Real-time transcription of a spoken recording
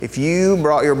If you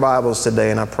brought your Bibles today,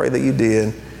 and I pray that you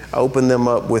did, open them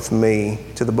up with me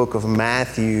to the book of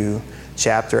Matthew,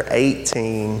 chapter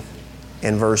 18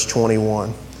 and verse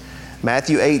 21.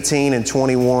 Matthew 18 and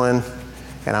 21,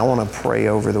 and I want to pray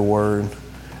over the word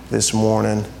this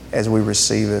morning as we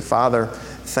receive it. Father,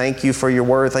 thank you for your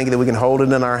word. Thank you that we can hold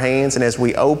it in our hands, and as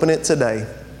we open it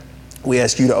today, we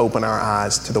ask you to open our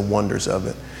eyes to the wonders of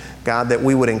it. God, that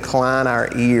we would incline our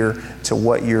ear to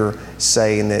what you're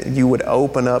saying, that you would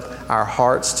open up our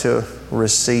hearts to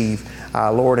receive,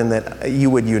 Lord, and that you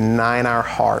would unite our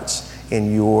hearts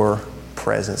in your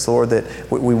presence. Lord, that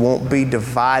we won't be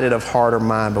divided of heart or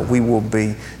mind, but we will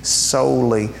be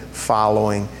solely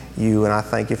following you. And I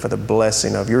thank you for the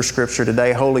blessing of your scripture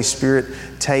today. Holy Spirit,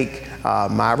 take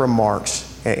my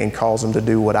remarks and cause them to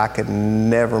do what I could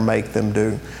never make them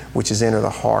do, which is enter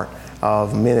the heart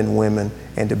of men and women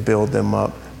and to build them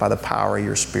up by the power of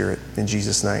your Spirit. In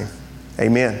Jesus' name,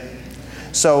 amen.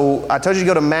 So I told you to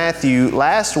go to Matthew.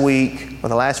 Last week, or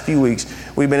the last few weeks,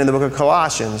 we've been in the book of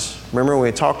Colossians. Remember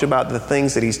we talked about the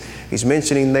things that he's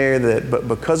mentioning there, that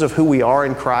because of who we are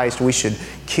in Christ, we should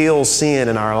kill sin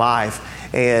in our life.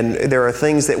 And there are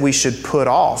things that we should put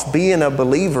off. Being a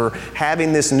believer,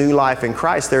 having this new life in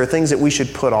Christ, there are things that we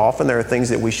should put off and there are things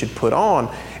that we should put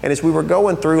on. And as we were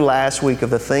going through last week of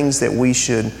the things that we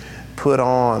should put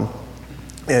on,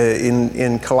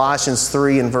 in Colossians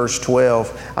 3 and verse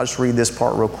 12, I'll just read this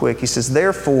part real quick. He says,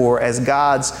 "Therefore, as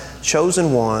God's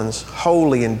chosen ones,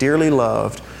 holy and dearly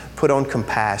loved, put on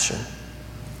compassion,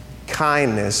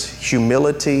 kindness,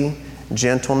 humility,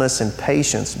 gentleness, and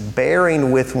patience,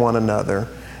 bearing with one another."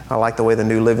 I like the way the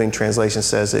New Living Translation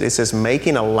says it. It says,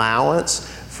 "making allowance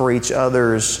for each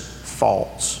other's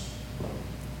faults,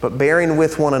 but bearing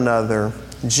with one another,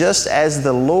 just as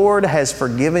the Lord has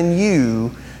forgiven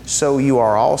you, so you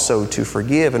are also to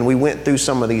forgive." And we went through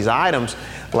some of these items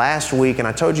last week, and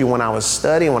I told you when I was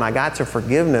studying, when I got to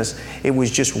forgiveness, it was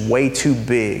just way too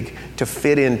big to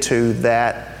fit into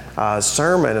that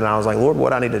sermon. And I was like, Lord,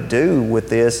 what do I need to do with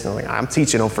this? And I'm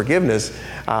teaching on forgiveness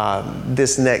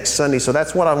this next Sunday. So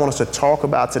that's what I want us to talk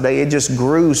about today. It just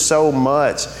grew so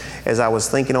much as I was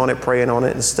thinking on it, praying on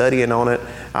it, and studying on it.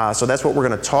 So that's what we're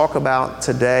going to talk about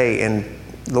today. And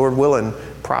Lord willing,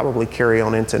 probably carry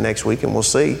on into next week, and we'll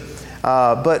see.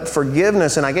 But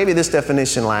forgiveness, and I gave you this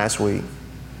definition last week.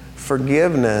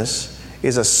 Forgiveness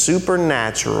is a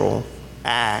supernatural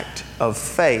act of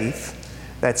faith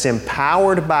that's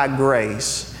empowered by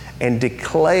grace and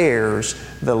declares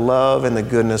the love and the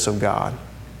goodness of God.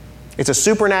 It's a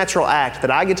supernatural act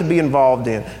that I get to be involved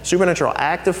in. Supernatural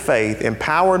act of faith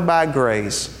empowered by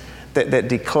grace that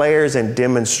declares and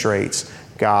demonstrates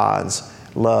God's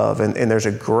love. And there's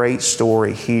a great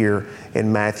story here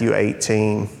in Matthew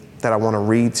 18 that I want to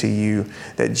read to you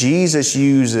that Jesus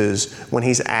uses when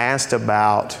he's asked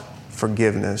about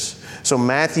forgiveness. So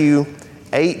Matthew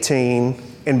 18,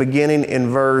 and beginning in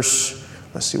verse,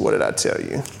 let's see, what did I tell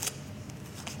you?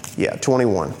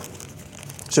 21.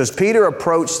 So as Peter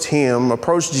approached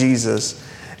Jesus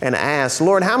and asked,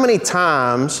 "Lord, how many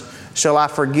times shall I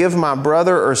forgive my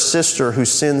brother or sister who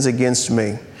sins against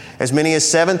me? As many as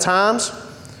 7 times?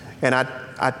 And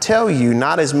I tell you,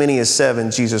 not as many as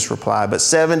 7, Jesus replied, but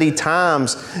 70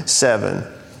 times 7.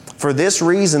 For this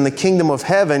reason, the kingdom of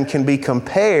heaven can be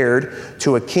compared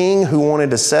to a king who wanted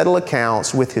to settle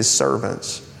accounts with his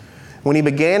servants. When he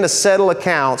began to settle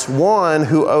accounts, one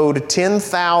who owed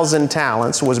 10,000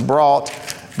 talents was brought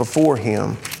before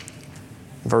him."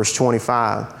 Verse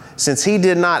 25. "Since he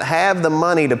did not have the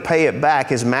money to pay it back,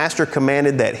 his master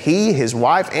commanded that he, his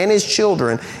wife, and his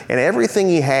children, and everything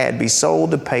he had be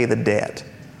sold to pay the debt.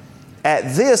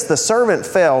 At this, the servant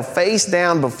fell face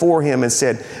down before him and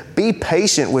said, 'Be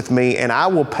patient with me, and I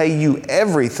will pay you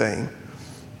everything.'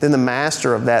 Then the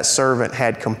master of that servant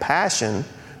had compassion,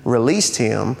 released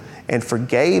him, and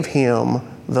forgave him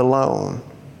the loan.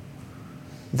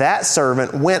 That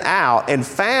servant went out and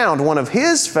found one of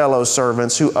his fellow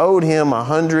servants who owed him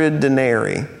 100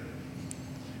 denarii.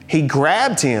 He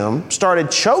grabbed him,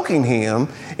 started choking him,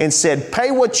 and said,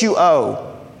 'Pay what you owe.'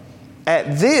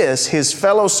 At this, his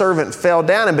fellow servant fell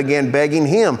down and began begging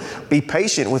him, 'Be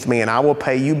patient with me, and I will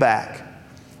pay you back.'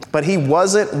 But he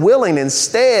wasn't willing.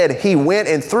 Instead, he went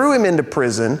and threw him into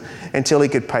prison until he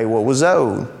could pay what was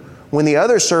owed. When the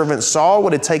other servants saw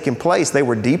what had taken place, they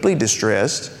were deeply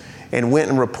distressed and went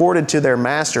and reported to their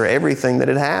master everything that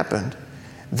had happened.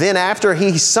 Then after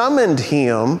he summoned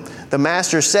him, the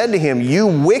master said to him, 'You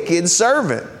wicked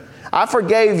servant, I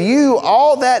forgave you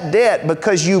all that debt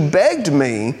because you begged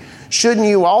me. Shouldn't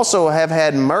you also have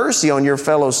had mercy on your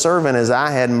fellow servant as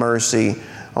I had mercy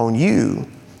on you?'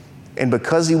 And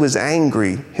because he was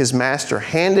angry, his master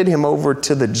handed him over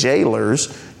to the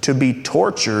jailers to be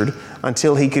tortured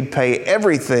until he could pay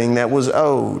everything that was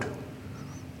owed.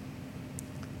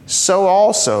 So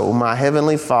also my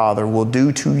heavenly Father will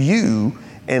do to you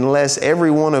unless every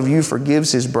one of you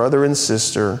forgives his brother and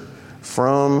sister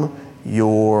from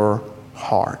your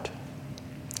heart.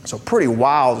 So pretty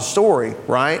wild story,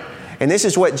 right? And this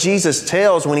is what Jesus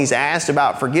tells when he's asked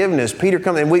about forgiveness. Peter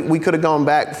comes, and we could have gone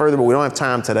back further, but we don't have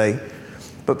time today.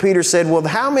 But Peter said, well,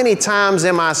 how many times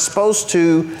am I supposed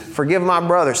to forgive my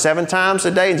brother? 7 times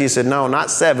a day? And Jesus said, no,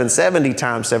 not 7, 70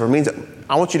 times 7. It means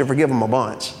I want you to forgive him a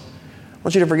bunch. I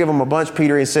want you to forgive him a bunch,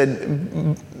 Peter. He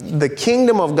said, the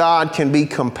kingdom of God can be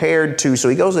compared to, so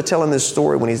he goes to telling this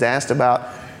story when he's asked about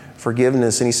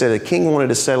forgiveness. And he said, a king wanted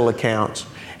to settle accounts.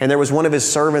 And there was one of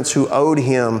his servants who owed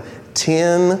him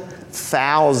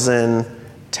 10,000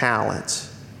 talents.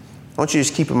 I want you to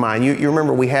just keep in mind, you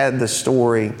remember we had the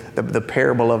story, the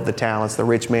parable of the talents. The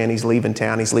rich man, he's leaving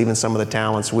town. He's leaving some of the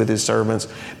talents with his servants.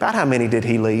 About how many did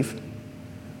he leave?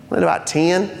 Wasn't it about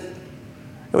 10?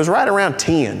 It was right around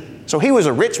 10. So he was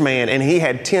a rich man and he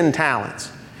had 10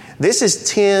 talents. This is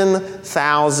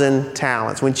 10,000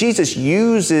 talents. When Jesus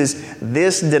uses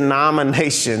this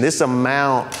denomination, this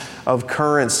amount of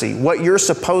currency, what you're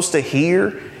supposed to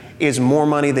hear is more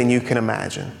money than you can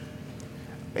imagine.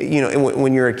 You know,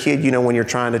 when you're a kid, you know, when you're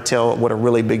trying to tell what a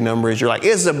really big number is, you're like,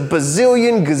 it's a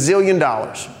bazillion, gazillion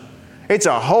dollars. It's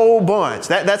a whole bunch.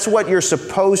 That's what you're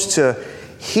supposed to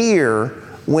hear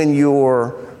when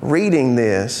you're reading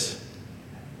this.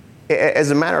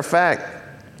 As a matter of fact,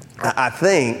 I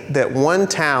think that one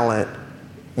talent,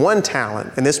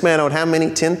 and this man owed how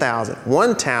many? 10,000.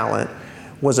 One talent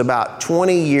was about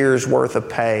 20 years worth of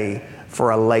pay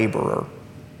for a laborer.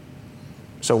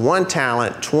 So one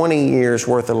talent, 20 years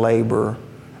worth of labor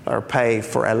or pay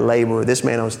for a laborer. This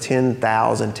man owes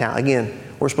 10,000 talents. Again,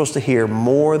 we're supposed to hear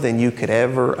more than you could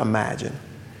ever imagine.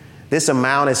 This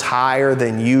amount is higher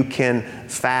than you can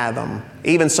fathom.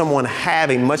 Even someone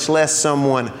having, much less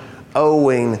someone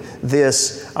owing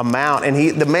this amount.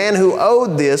 And the man who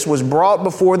owed this was brought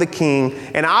before the king,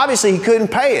 and obviously he couldn't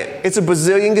pay it. It's a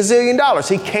bazillion, gazillion dollars.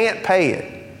 He can't pay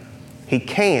it. He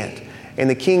can't. And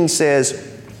the king says,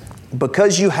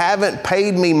 because you haven't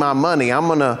paid me my money, I'm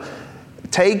going to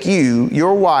take you,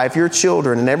 your wife, your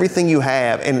children, and everything you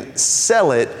have and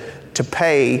sell it to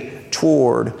pay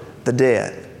toward the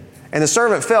debt. And the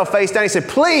servant fell face down. He said,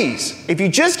 please, if you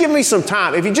just give me some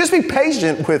time, if you just be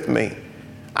patient with me,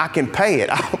 I can pay it.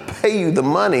 I'll pay you the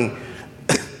money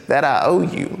that I owe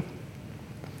you.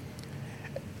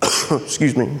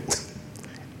 Excuse me.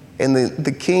 And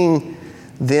the king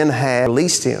then had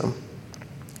released him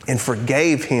and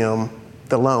forgave him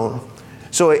the loan.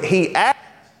 So he asked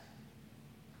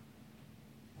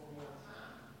for more time,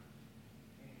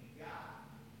 and he got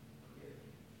forgiven.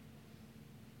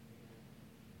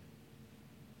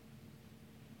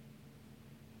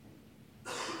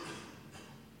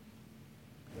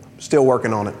 Still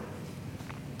working on it.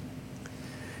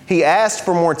 He asked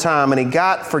for more time and he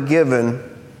got forgiven.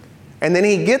 And then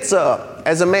he gets up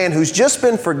as a man who's just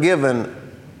been forgiven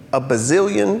a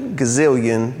bazillion,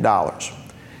 gazillion dollars.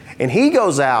 And he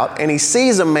goes out and he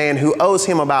sees a man who owes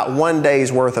him about 1 day's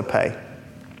worth of pay.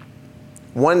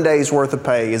 1 day's worth of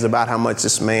pay is about how much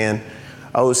this man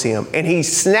owes him. And he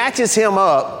snatches him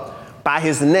up by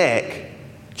his neck,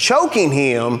 choking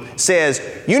him, says,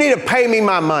 you need to pay me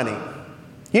my money.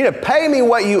 You need to pay me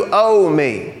what you owe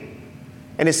me.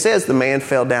 And it says the man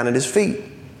fell down at his feet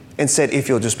and said, if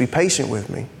you'll just be patient with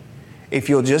me, if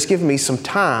you'll just give me some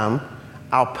time,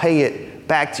 I'll pay it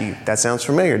back to you. That sounds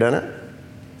familiar, doesn't it?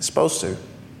 It's supposed to.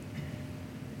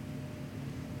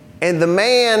 And the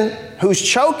man who's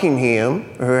choking him,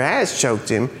 or who has choked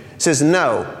him, says,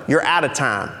 no, you're out of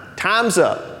time. Time's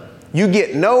up. You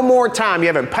get no more time. You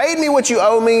haven't paid me what you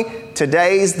owe me.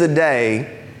 Today's the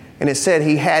day. And it said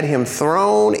he had him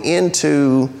thrown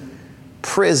into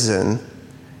prison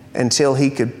until he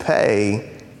could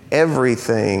pay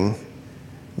everything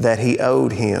that he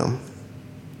owed him.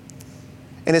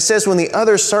 And it says when the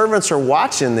other servants are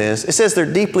watching this, it says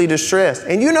they're deeply distressed.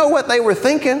 And you know what they were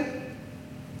thinking?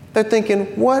 They're thinking,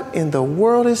 what in the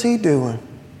world is he doing?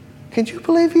 Can you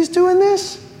believe he's doing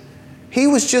this? He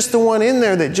was just the one in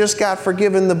there that just got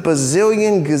forgiven the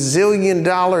bazillion, gazillion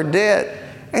dollar debt.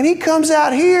 And he comes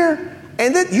out here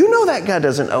and you know that guy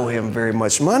doesn't owe him very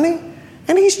much money.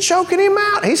 And he's choking him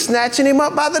out. He's snatching him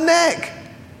up by the neck.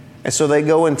 And so they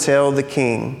go and tell the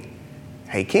king,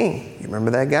 hey, king, you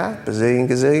remember that guy, bazillion,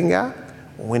 gazillion guy?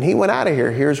 When he went out of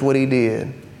here, here's what he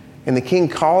did. And the king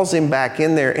calls him back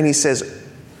in there and he says,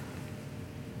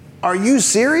 are you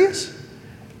serious?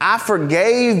 I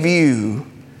forgave you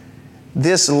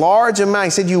this large amount. He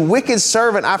said, you wicked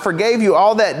servant, I forgave you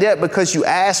all that debt because you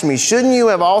asked me. Shouldn't you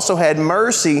have also had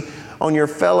mercy on your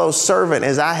fellow servant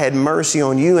as I had mercy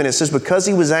on you? And it says, because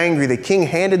he was angry, the king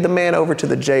handed the man over to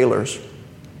the jailers.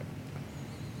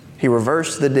 He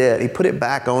reversed the debt. He put it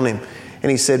back on him. And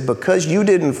he said, because you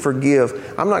didn't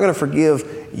forgive, I'm not going to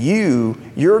forgive you.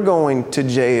 You're going to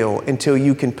jail until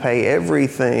you can pay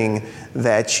everything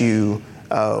that you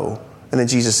owe. And then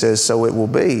Jesus says, so it will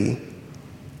be.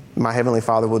 My heavenly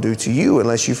Father will do to you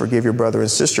unless you forgive your brother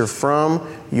and sister from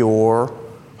your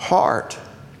heart.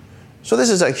 So this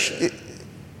is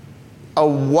a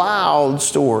wild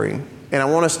story. And I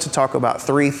want us to talk about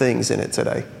three things in it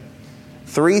today.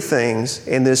 Three things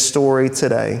in this story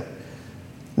today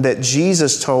that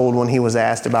Jesus told when he was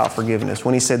asked about forgiveness.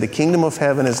 When he said, the kingdom of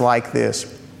heaven is like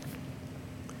this.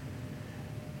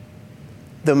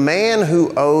 The man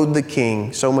who owed the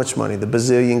king so much money, the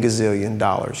gazillion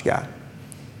dollars guy,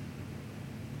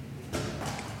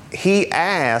 he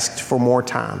asked for more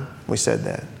time. We said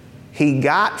that. He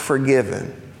got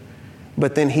forgiven,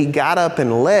 but then he got up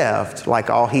and left like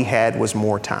all he had was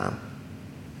more time.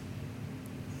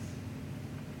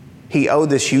 He owed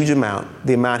this huge amount,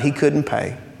 the amount he couldn't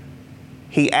pay.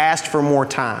 He asked for more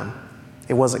time.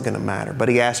 It wasn't going to matter, but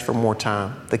he asked for more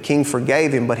time. The king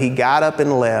forgave him, but he got up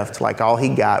and left like all he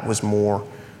got was more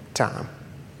time.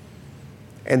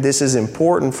 And this is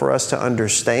important for us to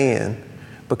understand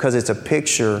because it's a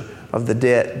picture of the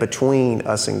debt between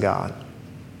us and God.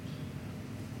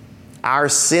 Our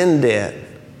sin debt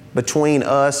between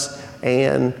us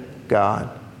and God.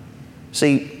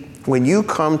 See, when you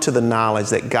come to the knowledge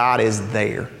that God is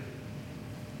there,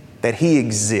 that he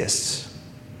exists,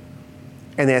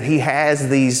 and that he has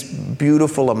these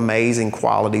beautiful, amazing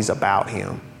qualities about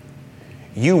him,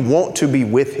 you want to be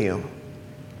with him.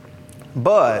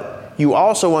 But you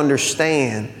also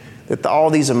understand that all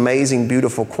these amazing,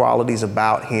 beautiful qualities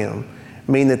about him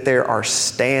mean that there are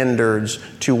standards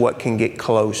to what can get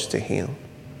close to him.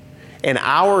 And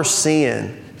our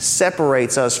sin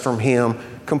separates us from him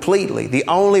completely. The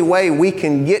only way we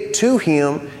can get to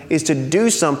him is to do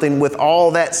something with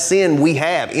all that sin we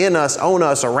have in us, on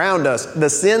us, around us, the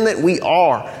sin that we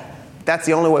are. That's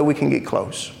the only way we can get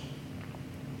close.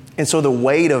 And so the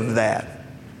weight of that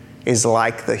is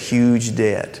like the huge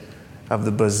debt of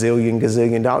the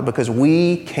gazillion dollars because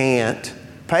we can't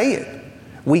pay it.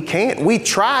 We can't. We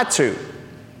try to.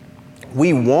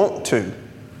 We want to.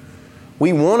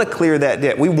 We want to clear that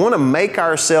debt. We want to make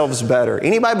ourselves better.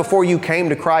 Anybody before you came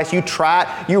to Christ, you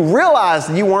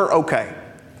realized you weren't okay,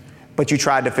 but you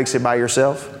tried to fix it by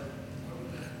yourself?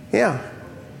 Yeah.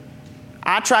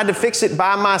 I tried to fix it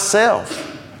by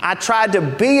myself. I tried to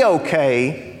be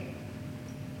okay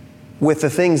with the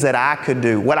things that I could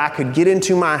do, what I could get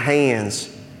into my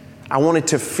hands. I wanted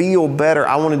to feel better.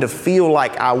 I wanted to feel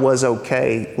like I was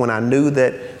okay when I knew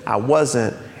that I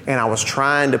wasn't, and I was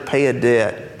trying to pay a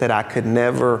debt that I could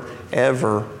never,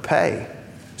 ever pay.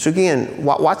 So again,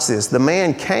 watch this. The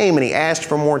man came and he asked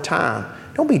for more time.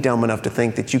 Don't be dumb enough to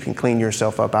think that you can clean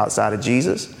yourself up outside of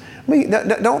Jesus. I mean,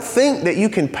 don't think that you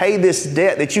can pay this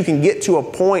debt, that you can get to a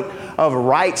point of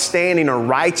right standing or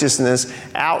righteousness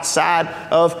outside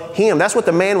of him. That's what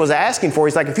the man was asking for.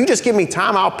 He's like, if you just give me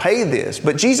time, I'll pay this.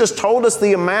 But Jesus told us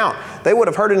the amount. They would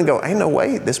have heard it and go, ain't no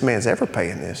way this man's ever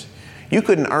paying this. You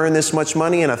couldn't earn this much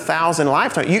money in 1,000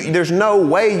 lifetimes. There's no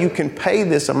way you can pay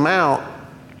this amount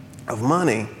of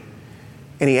money.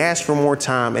 And he asked for more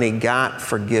time and he got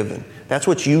forgiven. That's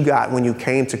what you got when you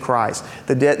came to Christ.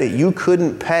 The debt that you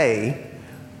couldn't pay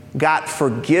got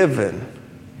forgiven.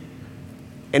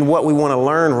 And what we want to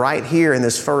learn right here in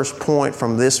this first point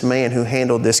from this man who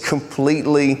handled this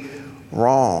completely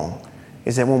wrong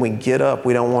is that when we get up,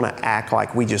 we don't want to act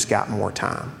like we just got more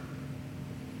time.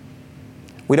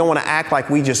 We don't want to act like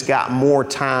we just got more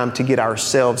time to get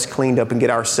ourselves cleaned up and get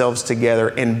ourselves together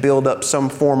and build up some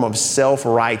form of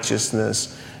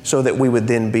self-righteousness so that we would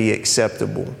then be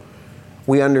acceptable.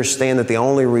 We understand that the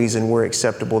only reason we're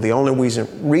acceptable, the only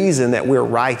reason that we're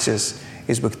righteous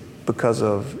is because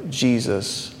of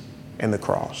Jesus and the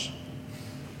cross.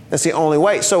 That's the only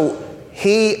way. So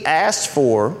he asked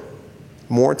for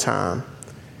more time.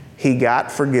 He got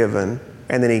forgiven.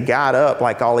 And then he got up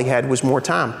like all he had was more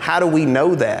time. How do we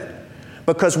know that?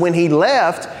 Because when he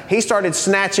left, he started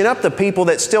snatching up the people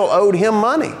that still owed him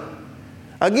money.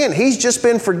 Again, he's just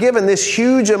been forgiven this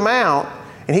huge amount,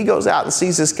 and he goes out and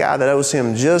sees this guy that owes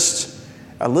him just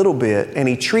a little bit, and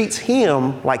he treats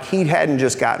him like he hadn't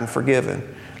just gotten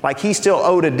forgiven, like he still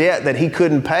owed a debt that he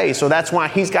couldn't pay. So that's why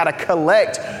he's got to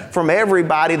collect from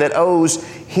everybody that owes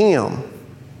him.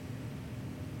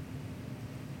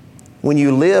 When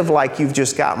you live like you've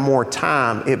just got more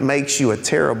time, it makes you a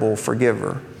terrible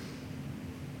forgiver.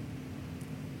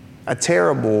 A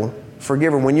terrible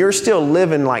forgiver. When you're still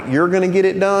living like you're going to get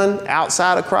it done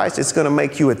outside of Christ, it's going to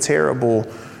make you a terrible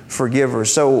forgiver.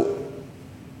 So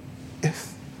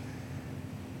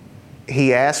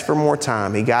he asked for more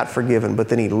time. He got forgiven, but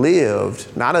then he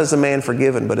lived not as a man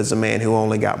forgiven, but as a man who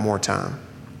only got more time.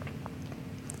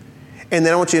 And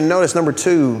then I want you to notice, number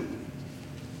 2,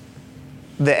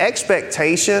 the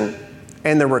expectation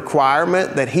and the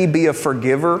requirement that he be a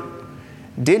forgiver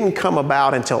didn't come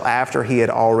about until after he had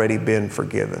already been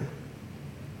forgiven.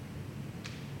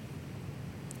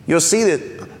 You'll see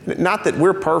that, not that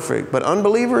we're perfect, but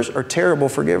unbelievers are terrible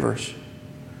forgivers.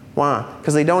 Why?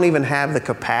 Because they don't even have the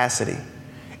capacity.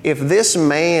 If this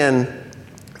man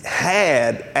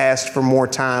had asked for more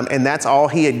time and that's all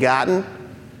he had gotten,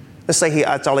 let's say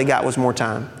that's all he got was more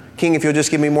time. King, if you'll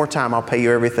just give me more time, I'll pay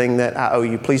you everything that I owe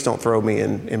you. Please don't throw me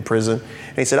in prison.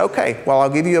 And he said, okay, well, I'll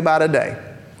give you about a day.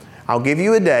 I'll give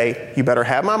you a day. You better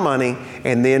have my money,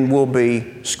 and then we'll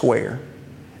be square.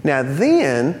 Now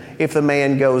then, if the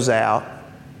man goes out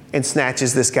and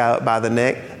snatches this guy up by the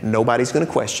neck, nobody's going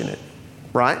to question it,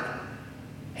 right?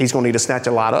 He's going to need to snatch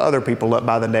a lot of other people up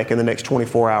by the neck in the next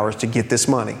 24 hours to get this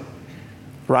money,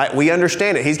 right? We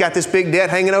understand it. He's got this big debt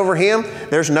hanging over him.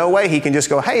 There's no way he can just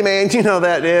go, hey man, you know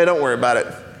that, yeah, don't worry about it.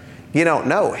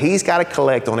 No, he's got to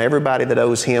collect on everybody that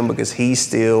owes him because he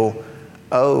still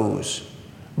owes.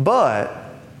 But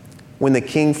when the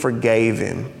king forgave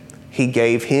him, he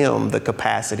gave him the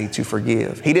capacity to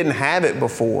forgive. He didn't have it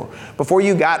before. Before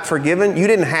you got forgiven, you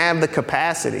didn't have the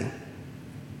capacity,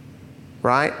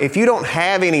 right? If you don't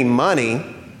have any money,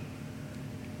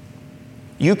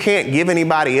 you can't give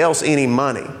anybody else any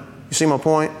money. You see my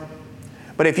point?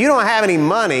 But if you don't have any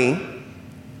money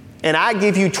and I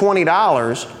give you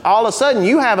 $20, all of a sudden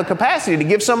you have a capacity to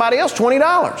give somebody else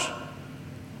 $20.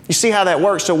 You see how that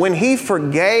works? So when he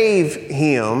forgave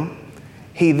him,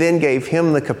 he then gave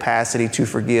him the capacity to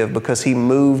forgive because he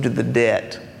moved the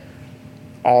debt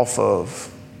off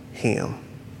of him.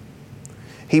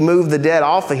 He moved the debt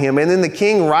off of him, and then the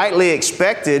king rightly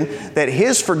expected that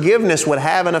his forgiveness would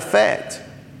have an effect.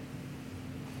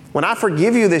 When I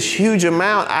forgive you this huge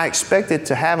amount, I expect it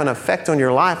to have an effect on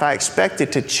your life. I expect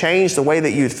it to change the way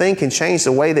that you think and change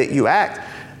the way that you act.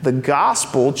 The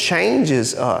gospel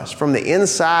changes us from the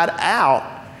inside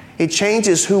out. It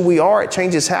changes who we are. It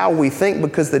changes how we think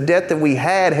because the debt that we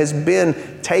had has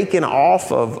been taken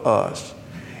off of us.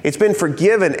 It's been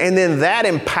forgiven, and then that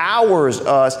empowers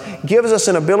us, gives us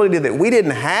an ability that we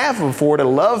didn't have before to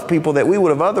love people that we would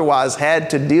have otherwise had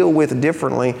to deal with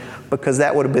differently because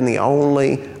that would have been the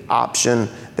only option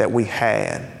that we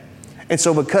had. And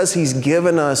so because he's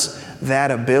given us that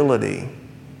ability,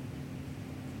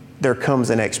 there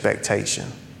comes an expectation.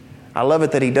 I love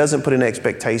it that he doesn't put an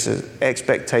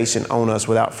expectation on us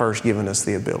without first giving us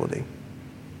the ability.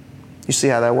 You see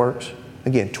how that works?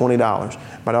 Again, $20.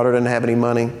 My daughter doesn't have any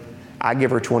money. I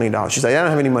give her $20. She says, I don't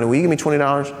have any money. Will you give me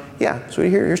 $20? Yeah,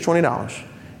 sweetie, here's $20.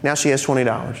 Now she has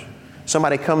 $20.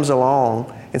 Somebody comes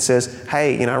along and says,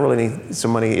 hey, I really need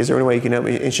some money. Is there any way you can help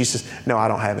me? And she says, no, I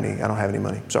don't have any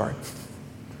money. Sorry.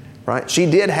 Right? She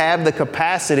did have the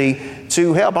capacity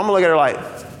to help. I'm going to look at her like,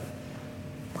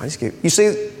 you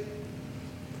see,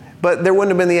 but there wouldn't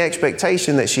have been the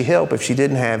expectation that she help if she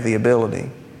didn't have the ability.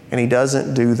 And he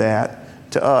doesn't do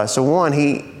that to us. So one,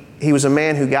 he was a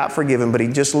man who got forgiven, but he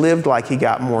just lived like he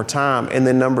got more time. And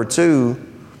then number 2,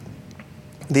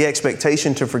 the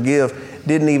expectation to forgive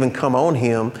didn't even come on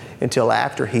him until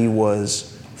after he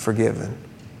was forgiven.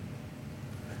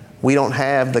 We don't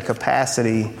have the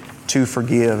capacity to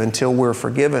forgive until we're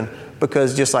forgiven,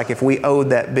 because just like if we owed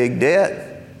that big debt,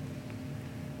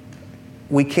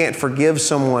 we can't forgive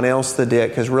someone else the debt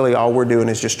because really all we're doing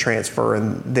is just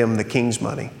transferring them the king's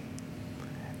money.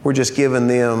 We're just giving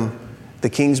them the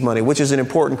king's money, which is an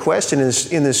important question in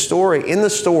this story. In the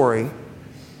story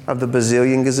of the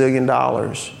gazillion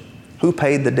dollars, who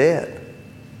paid the debt?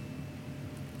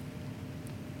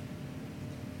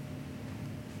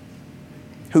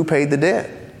 Who paid the debt?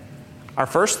 Our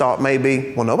first thought may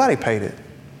be, well, nobody paid it.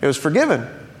 It was forgiven,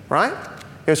 right?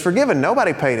 It was forgiven.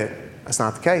 Nobody paid it. That's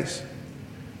not the case.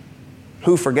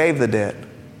 Who forgave the debt?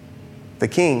 The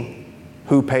king.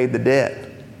 Who paid the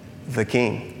debt? The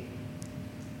king.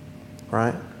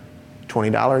 Right?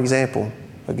 $20 example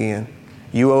again.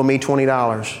 You owe me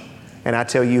 $20 and I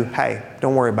tell you, hey,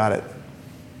 don't worry about it.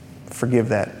 Forgive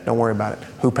that. Don't worry about it.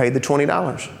 Who paid the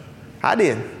 $20? I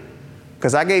did.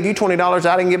 Because I gave you $20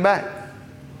 I didn't get back.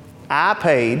 I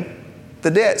paid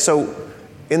the debt. So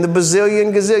in the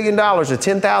gazillion dollars, the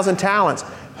 10,000 talents,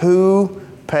 who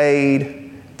paid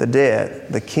the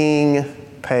debt. The king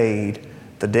paid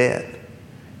the debt.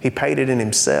 He paid it in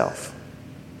himself.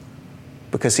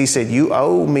 Because he said, you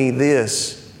owe me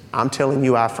this. I'm telling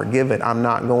you I forgive it. I'm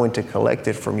not going to collect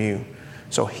it from you.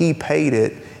 So he paid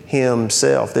it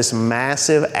himself, this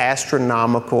massive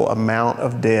astronomical amount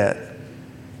of debt.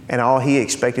 And all he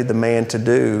expected the man to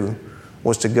do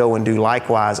was to go and do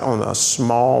likewise on a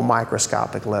small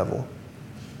microscopic level.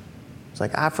 It's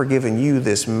like, I've forgiven you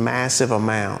this massive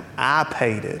amount. I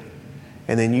paid it.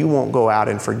 And then you won't go out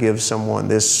and forgive someone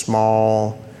this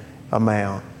small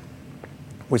amount.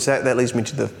 Which that leads me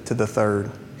to the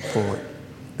third point.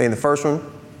 In the first one,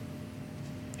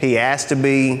 he asked to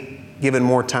be given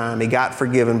more time. He got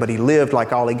forgiven, but he lived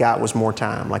like all he got was more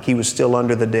time, like he was still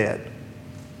under the debt.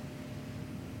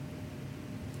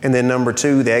 And then number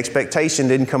two, the expectation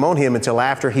didn't come on him until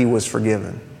after he was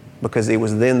forgiven, because it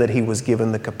was then that he was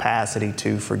given the capacity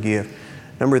to forgive.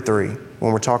 Number three,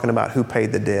 when we're talking about who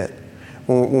paid the debt,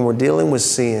 when we're dealing with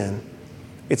sin,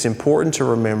 it's important to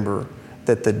remember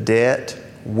that the debt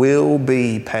will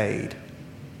be paid.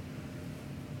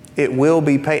 It will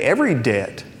be paid. Every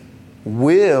debt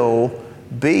will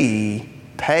be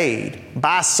paid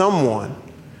by someone.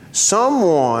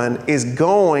 Someone is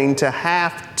going to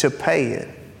have to pay it.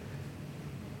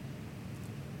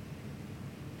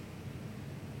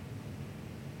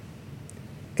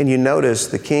 And you notice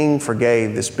the king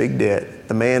forgave this big debt.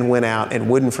 The man went out and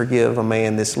wouldn't forgive a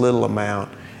man this little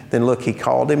amount. Then look, he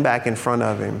called him back in front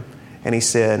of him and he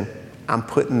said, I'm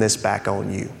putting this back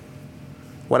on you.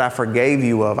 What I forgave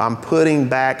you of, I'm putting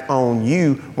back on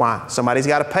you. Why? Somebody's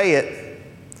got to pay it.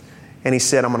 And he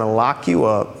said, I'm going to lock you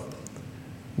up.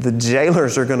 The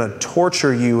jailers are going to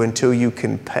torture you until you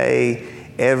can pay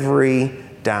every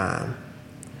dime.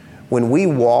 When we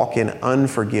walk in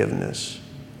unforgiveness,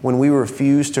 when we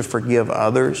refuse to forgive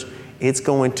others, it's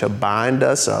going to bind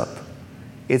us up.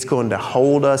 It's going to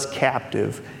hold us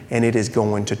captive, and it is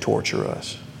going to torture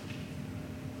us.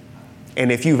 And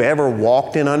if you've ever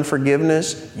walked in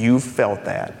unforgiveness, you've felt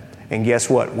that. And guess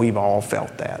what? We've all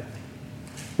felt that.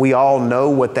 We all know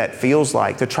what that feels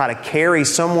like, to try to carry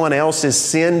someone else's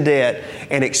sin debt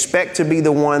and expect to be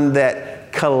the one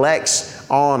that collects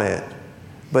on it.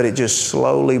 But it just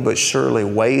slowly but surely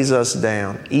weighs us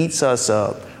down, eats us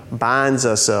up, binds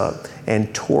us up,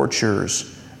 and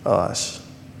tortures us.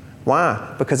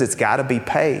 Why? Because it's got to be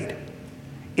paid.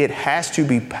 It has to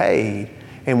be paid.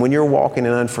 And when you're walking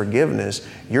in unforgiveness,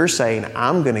 you're saying,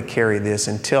 I'm going to carry this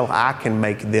until I can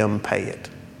make them pay it.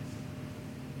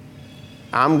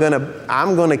 I'm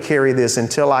going to carry this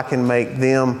until I can make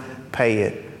them pay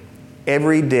it.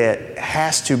 Every debt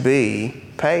has to be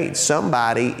paid.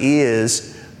 Somebody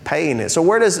is paying it. So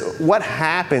what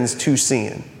happens to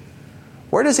sin?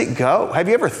 Where does it go? Have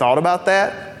you ever thought about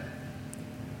that?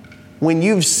 When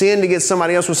you've sinned against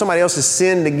somebody else, when somebody else has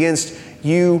sinned against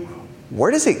you,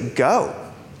 where does it go?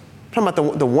 I'm talking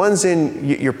about the ones in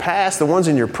your past, the ones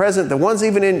in your present, the ones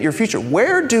even in your future.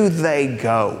 Where do they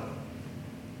go?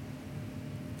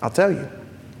 I'll tell you.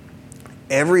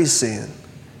 Every sin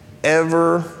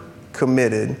ever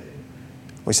committed,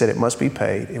 we said it must be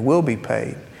paid. It will be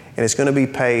paid. And it's going to be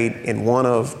paid in one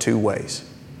of two ways.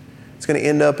 It's going to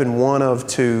end up in one of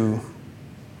two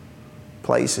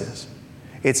places.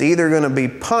 It's either going to be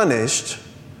punished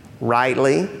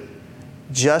rightly,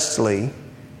 justly,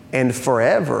 and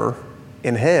forever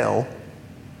in hell.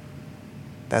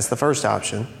 That's the first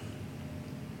option,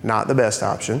 not the best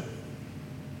option.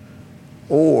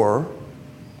 Or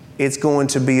it's going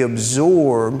to be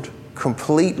absorbed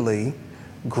completely,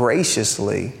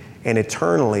 graciously, and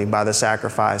eternally by the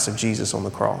sacrifice of Jesus on the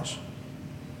cross.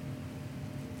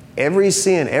 Every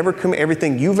sin,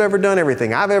 everything you've ever done,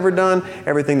 everything I've ever done,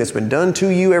 everything that's been done to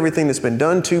you, everything that's been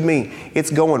done to me, it's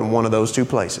going one of those two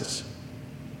places.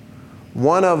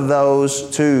 One of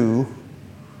those two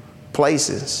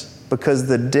places, because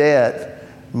the debt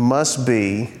must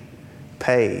be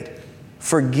paid.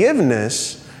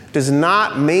 Forgiveness does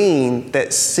not mean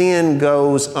that sin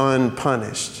goes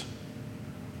unpunished.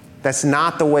 That's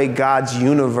not the way God's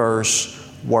universe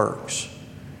works.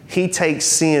 He takes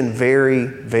sin very,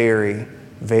 very,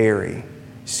 very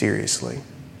seriously.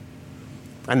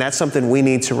 And that's something we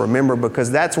need to remember,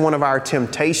 because that's one of our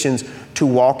temptations to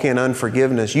walk in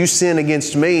unforgiveness. You sin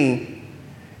against me,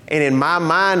 and in my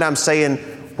mind I'm saying,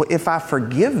 well, if I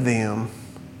forgive them,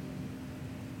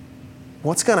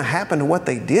 what's going to happen to what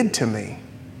they did to me?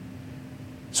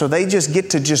 So they just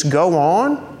get to just go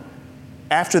on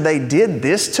after they did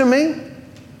this to me?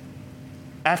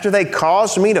 After they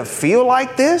caused me to feel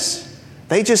like this?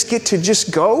 They just get to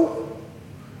just go?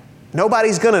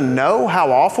 Nobody's going to know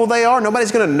how awful they are.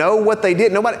 Nobody's going to know what they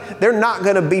did. They're not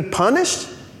going to be punished.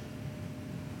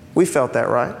 We felt that,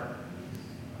 right?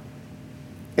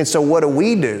 And so what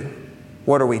do?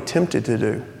 What are we tempted to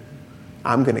do?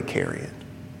 I'm going to carry it.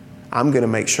 I'm going to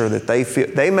make sure that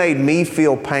they made me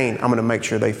feel pain. I'm going to make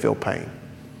sure they feel pain.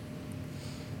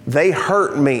 They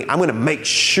hurt me. I'm going to make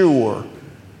sure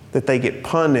that they get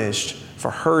punished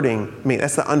for hurting me.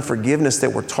 That's the unforgiveness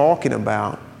that we're talking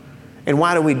about. And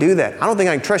why do we do that? I don't think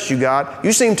I can trust you, God.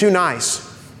 You seem too nice.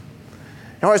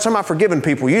 You're always talking about forgiving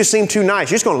people. You just seem too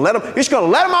nice. You're just going to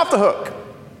let them off the hook.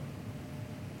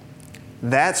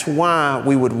 That's why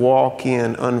we would walk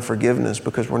in unforgiveness,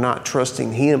 because we're not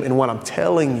trusting Him. And what I'm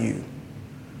telling you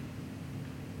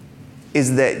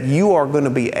is that you are going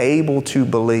to be able to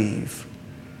believe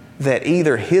that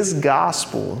either His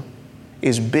gospel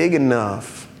is big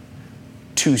enough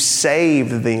to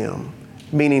save them,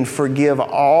 meaning forgive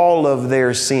all of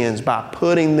their sins by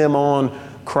putting them on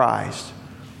Christ,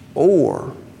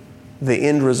 or the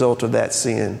end result of that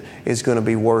sin is going to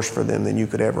be worse for them than you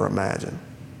could ever imagine.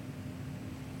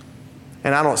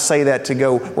 And I don't say that to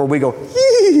go where we go,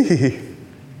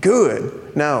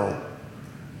 good. No.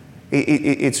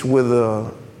 It's with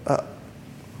a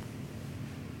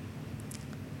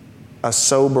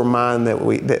sober mind that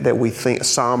we think, a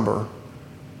somber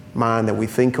mind that we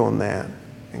think on that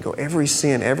and go, every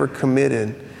sin ever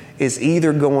committed is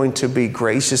either going to be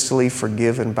graciously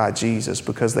forgiven by Jesus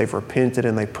because they've repented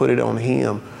and they put it on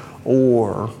Him,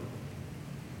 or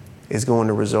is going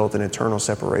to result in eternal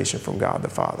separation from God the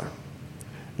Father.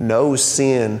 No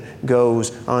sin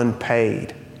goes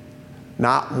unpaid.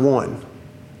 Not one.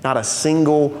 Not a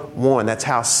single one. That's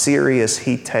how serious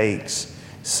He takes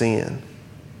sin.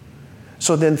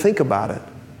 So then think about it.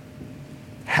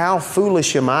 How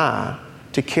foolish am I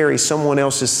to carry someone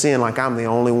else's sin like I'm the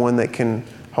only one that can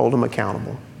hold them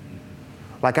accountable?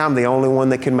 Like I'm the only one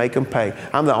that can make them pay.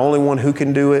 I'm the only one who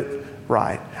can do it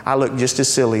right. I look just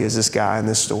as silly as this guy in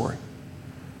this story,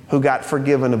 who got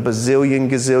forgiven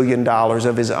gazillion dollars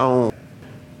of his own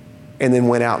and then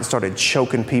went out and started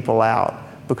choking people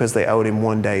out because they owed him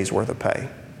one day's worth of pay.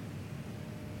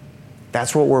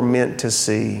 That's what we're meant to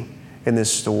see in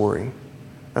this story.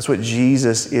 That's what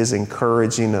Jesus is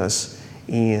encouraging us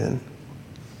in.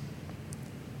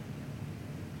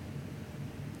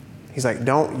 He's like,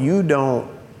 don't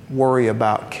worry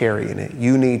about carrying it.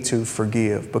 You need to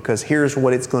forgive, because here's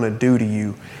what it's going to do to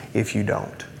you if you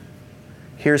don't.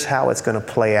 Here's how it's going to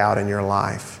play out in your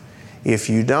life if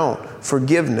you don't.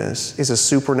 Forgiveness is a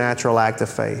supernatural act of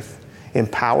faith,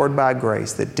 empowered by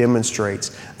grace, that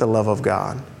demonstrates the love of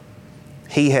God.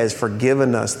 He has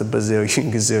forgiven us the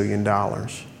gazillion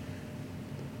dollars.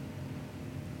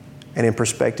 And in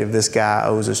perspective, this guy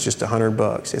owes us just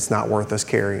 $100. It's not worth us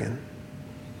carrying.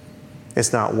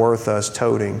 It's not worth us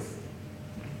toting.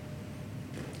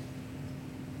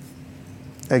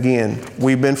 Again,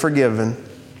 we've been forgiven.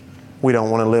 We don't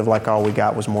want to live like all we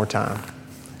got was more time.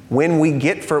 When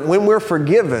we're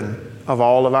forgiven of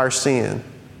all of our sin,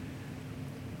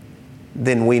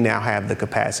 then we now have the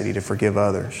capacity to forgive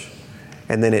others.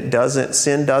 And then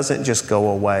sin doesn't just go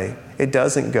away. It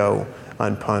doesn't go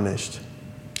unpunished.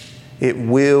 It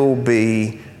will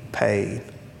be paid.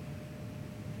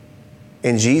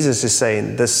 And Jesus is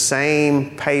saying, the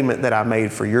same payment that I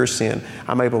made for your sin,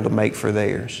 I'm able to make for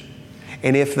theirs.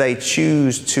 And if they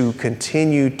choose to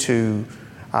continue to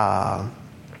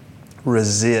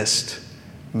resist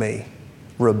me,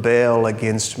 rebel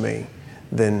against me,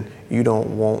 then you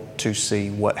don't want to see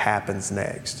what happens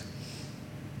next.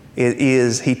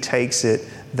 He takes it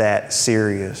that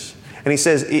serious. And he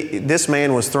says, this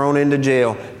man was thrown into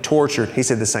jail, tortured. He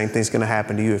said, the same thing's going to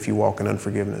happen to you if you walk in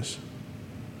unforgiveness.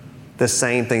 The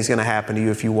same thing's going to happen to you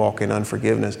if you walk in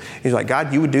unforgiveness. He's like,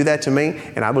 God, you would do that to me?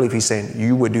 And I believe He's saying,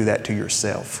 you would do that to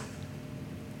yourself.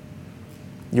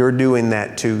 You're doing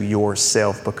that to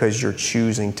yourself because you're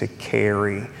choosing to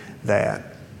carry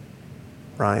that.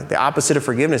 Right? The opposite of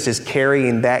forgiveness is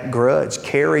carrying that grudge,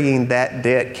 carrying that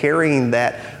debt, carrying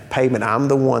that payment. I'm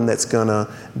the one that's going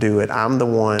to do it. I'm the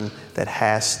one that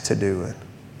has to do it.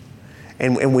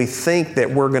 And we think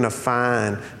that we're going to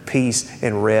find peace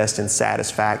and rest and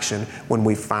satisfaction when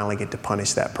we finally get to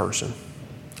punish that person.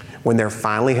 When they're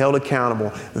finally held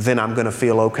accountable, then I'm going to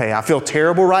feel okay. I feel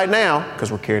terrible right now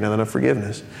because we're carrying on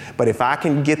unforgiveness. But if I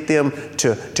can get them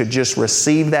to just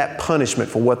receive that punishment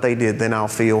for what they did, then I'll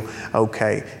feel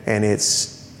okay. And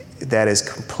that is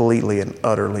completely and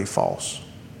utterly false.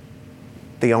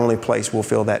 The only place we'll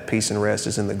feel that peace and rest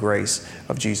is in the grace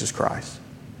of Jesus Christ.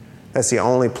 That's the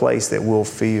only place that we'll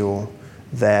feel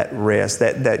that rest,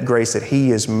 that grace that He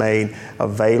has made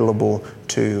available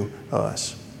to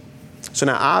us. So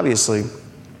now, obviously,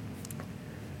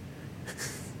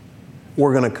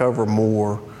 we're going to cover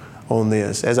more on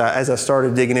this. As I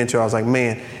started digging into it, I was like,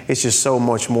 man, it's just so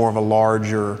much more of a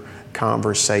larger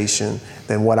conversation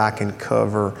than what I can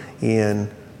cover in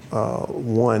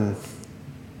one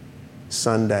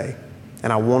Sunday.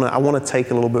 And I want to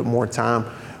take a little bit more time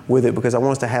with it because I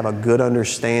want us to have a good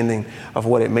understanding of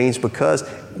what it means, because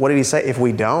what did he say? If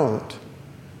we don't,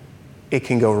 it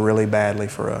can go really badly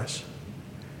for us.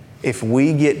 If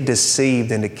we get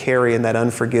deceived into carrying that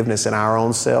unforgiveness in our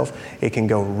own self, it can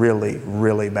go really,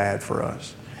 really bad for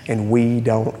us. And we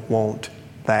don't want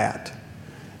that.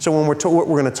 So when we're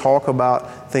going to talk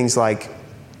about things like,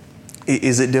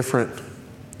 is it different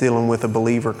dealing with a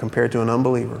believer compared to an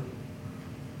unbeliever?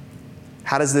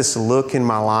 How does this look in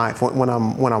my life when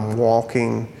I'm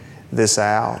walking this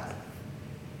out?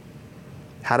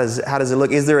 How does it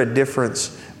look? Is there a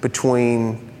difference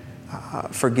between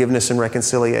forgiveness and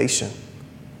reconciliation?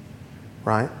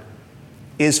 Right?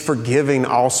 Is forgiving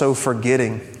also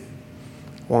forgetting?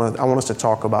 I want us to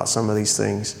talk about some of these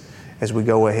things as we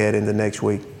go ahead into next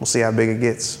week. We'll see how big it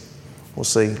gets. We'll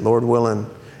see. Lord willing,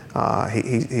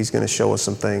 He's going to show us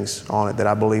some things on it that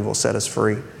I believe will set us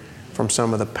free from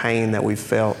some of the pain that we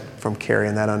felt from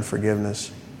carrying that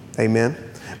unforgiveness. Amen?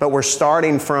 But we're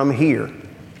starting from here.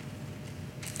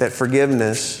 That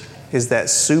forgiveness is that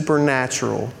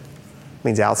supernatural,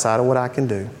 means outside of what I can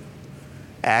do,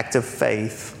 act of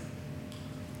faith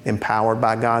empowered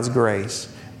by God's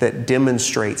grace that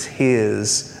demonstrates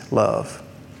His love,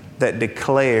 that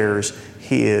declares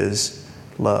His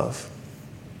love.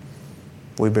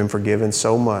 We've been forgiven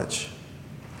so much,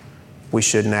 we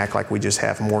shouldn't act like we just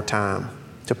have more time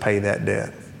to pay that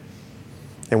debt.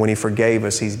 And when He forgave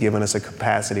us, He's given us a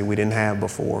capacity we didn't have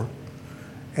before.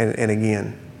 And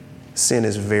again, sin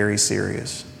is very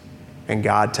serious. And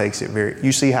God takes it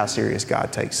you see how serious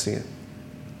God takes sin.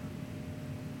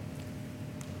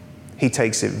 He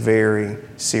takes it very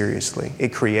seriously.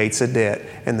 It creates a debt,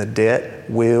 and the debt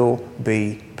will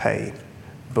be paid.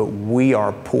 But we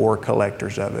are poor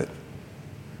collectors of it.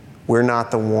 We're not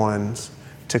the ones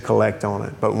to collect on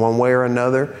it. But one way or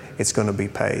another, it's going to be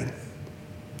paid.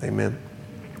 Amen.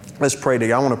 Let's pray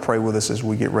together. I want to pray with us as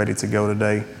we get ready to go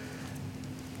today,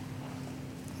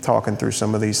 talking through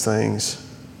some of these things.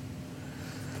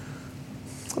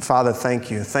 Father,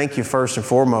 thank you. Thank you first and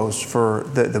foremost for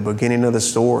the beginning of the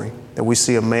story, that we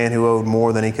see a man who owed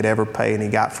more than he could ever pay, and he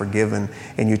got forgiven,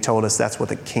 and you told us that's what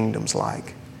the kingdom's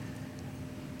like.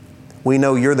 We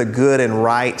know you're the good and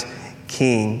right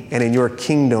King, and in your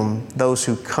kingdom, those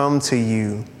who come to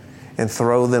you and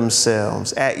throw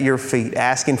themselves at your feet,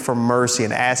 asking for mercy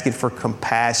and asking for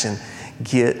compassion,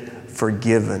 get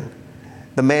forgiven.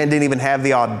 The man didn't even have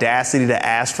the audacity to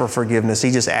ask for forgiveness.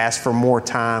 He just asked for more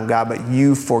time, God, but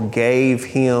you forgave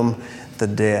him the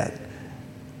debt.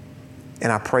 And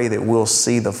I pray that we'll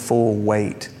see the full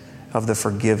weight of the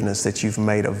forgiveness that you've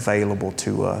made available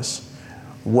to us.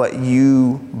 What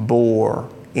you bore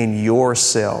in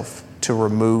yourself to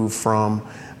remove from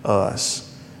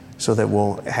us, so that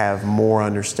we'll have more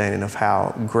understanding of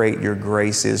how great your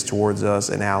grace is towards us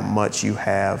and how much you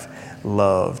have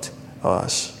loved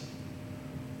us.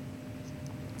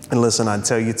 And listen, I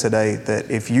tell you today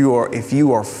that if you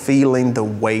are feeling the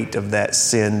weight of that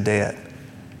sin debt,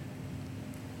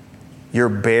 you're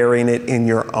bearing it in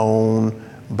your own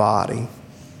body.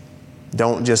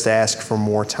 Don't just ask for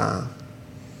more time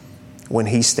when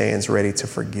He stands ready to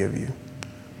forgive you.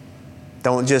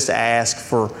 Don't just ask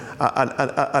for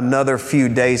another few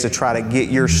days to try to get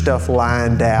your stuff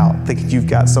lined out, thinking you've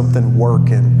got something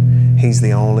working. He's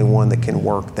the only one that can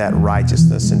work that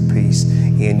righteousness and peace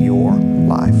in your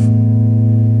life.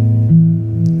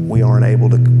 We aren't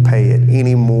able to pay it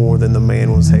any more than the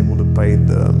man was able to pay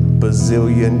the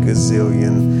gazillion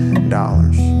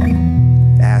dollars.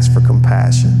 Ask for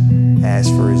compassion. Ask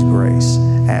for His grace.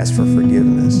 Ask for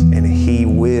forgiveness. And He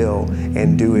will,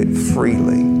 and do it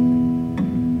freely.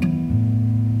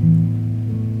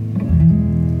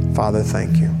 Father,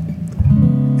 thank you.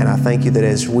 And I thank you that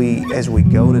as we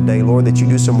go today, Lord, that you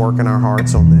do some work in our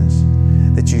hearts on this,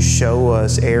 that you show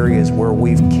us areas where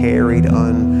we've carried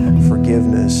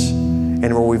unforgiveness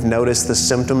and where we've noticed the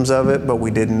symptoms of it, but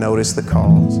we didn't notice the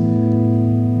cause.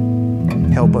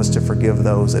 Help us to forgive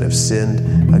those that have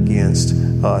sinned against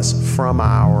us from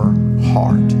our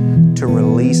heart, to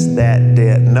release that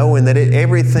debt, knowing that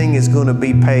everything is going to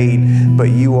be paid, but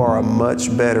you are a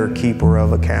much better keeper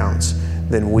of accounts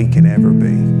than we can ever be,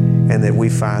 and that we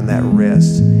find that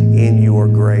rest in your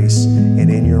grace and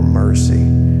in your mercy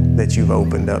that you've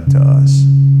opened up to us.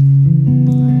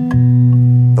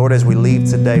 Lord, as we leave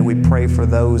today, we pray for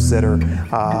those that are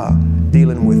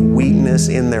dealing with weakness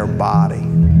in their body,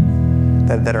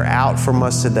 that are out from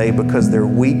us today because they're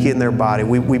weak in their body.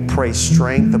 We pray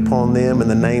strength upon them in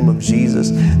the name of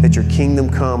Jesus, that your kingdom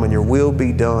come and your will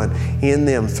be done in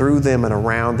them, through them, and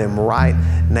around them right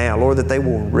now. Lord, that they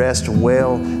will rest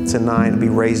well tonight and be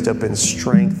raised up in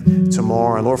strength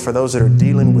tomorrow. And Lord, for those that are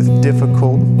dealing with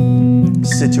difficult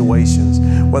situations,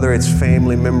 whether it's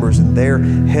family members and their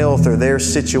health or their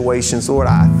situations, Lord,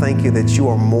 I thank you that you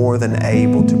are more than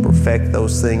able to perfect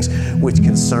those things which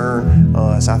concern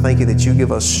us. I thank you that you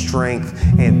give us strength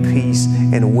and peace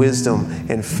and wisdom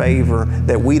and favor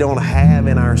that we don't have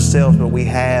in ourselves, but we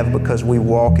have because we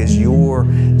walk as your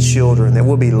children, that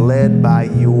we'll be led by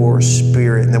your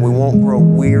Spirit, and that we won't grow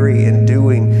weary in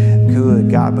doing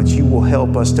good, God, but you will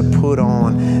help us to put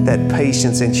on that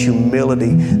patience and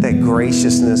humility, that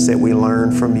graciousness that we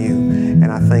learn from you.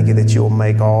 And I thank you that you'll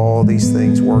make all these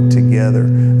things work together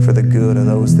for the good of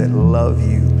those that love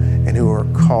you and who are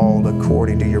called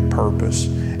according to your purpose.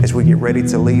 As we get ready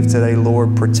to leave today,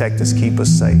 Lord, protect us, keep us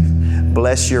safe.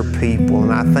 Bless your people.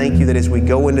 And I thank you that as we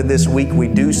go into this week, we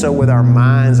do so with our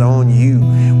minds on you.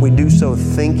 We do so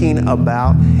thinking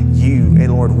about you.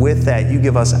 And Lord, with that, you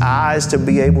give us eyes to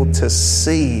be able to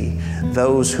see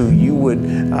those who you would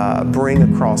bring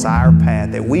across our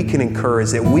path, that we can encourage,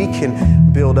 that we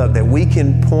can build up, that we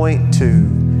can point to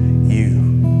you.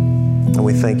 And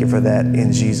we thank you for that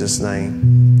in Jesus'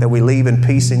 name, that we leave in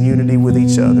peace and unity with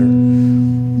each other.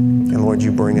 And Lord,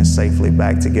 you bring us safely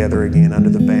back together again under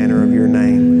the banner of your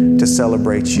name to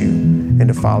celebrate you and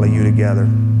to follow you together.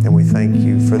 And we thank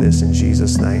you for this in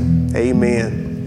Jesus' name. Amen.